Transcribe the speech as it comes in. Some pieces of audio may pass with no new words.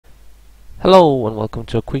Hello and welcome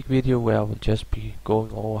to a quick video where I will just be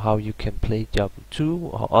going over how you can play Diablo 2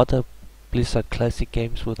 or other Blizzard classic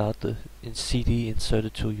games without the CD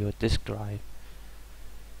inserted to your disk drive.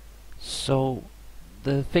 So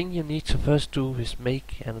the thing you need to first do is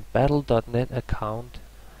make a Battle.net account.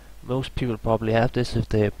 Most people probably have this if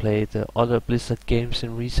they played other Blizzard games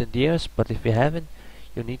in recent years, but if you haven't,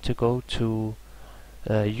 you need to go to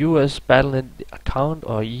US Battle.net account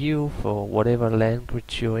or EU for whatever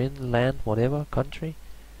language you're in, land, whatever country,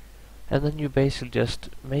 and then you basically just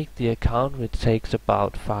make the account, which takes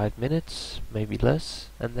about 5 minutes, maybe less,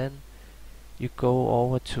 and then you go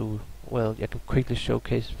over to, well, I can quickly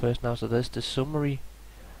showcase it first now. So there's the summary.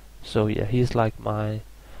 So yeah, here's like my,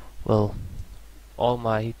 well, all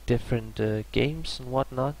my different games and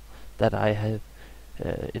whatnot that I have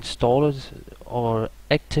installed or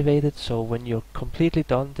activated. So when you're completely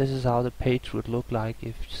done, this is how the page would look like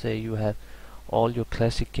if say you have all your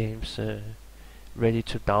classic games ready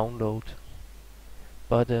to download.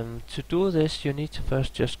 But to do this, you need to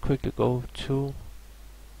first just quickly go to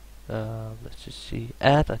let's just see,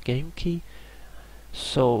 add a game key.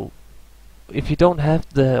 So if you don't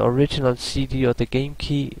have the original CD or the game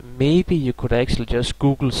key, maybe you could actually just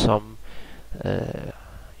Google some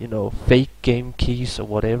fake game keys or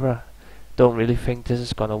whatever. Don't really think this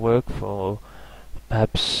is gonna work for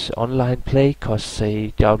perhaps online play, cause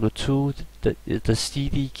say Diablo 2 the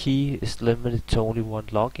CD key is limited to only one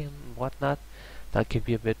login and whatnot. That can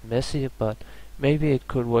be a bit messy, but maybe it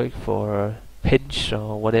could work for pinch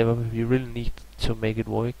or whatever you really need to make it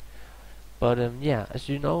work. But yeah, as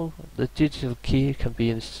you know, the digital key can be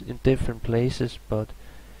in different places, but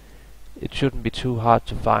it shouldn't be too hard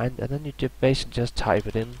to find, and then you basically just type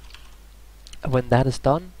it in. And when that is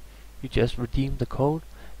done, you just redeem the code,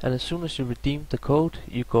 and as soon as you redeem the code,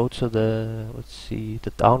 you go to the, let's see,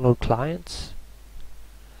 the download clients,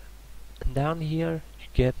 and down here you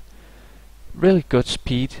get really good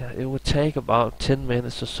speed. It would take about 10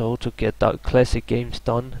 minutes or so to get the classic games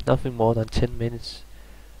done, nothing more than 10 minutes.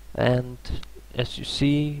 And as you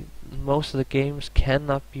see, most of the games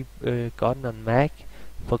cannot be gotten on Mac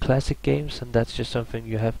for classic games, and that's just something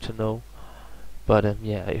you have to know. But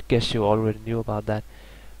yeah, I guess you already knew about that.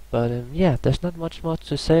 But yeah, there's not much more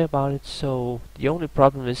to say about it. So the only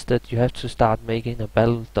problem is that you have to start making a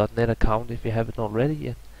Battle.net account if you haven't already,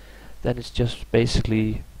 and then it's just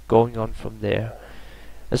basically going on from there.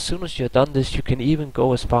 As soon as you're done this, you can even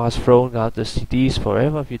go as far as throwing out the CDs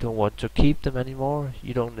forever if you don't want to keep them anymore.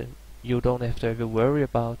 You don't have to ever worry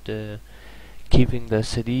about keeping the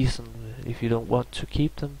CDs and if you don't want to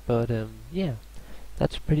keep them. But yeah,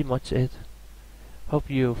 that's pretty much it. Hope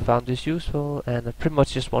you found this useful, and I pretty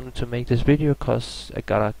much just wanted to make this video because I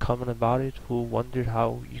got a comment about it who wondered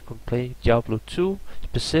how you can play Diablo 2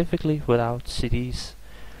 specifically without CDs.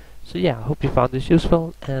 So yeah, I hope you found this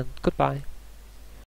useful, and goodbye.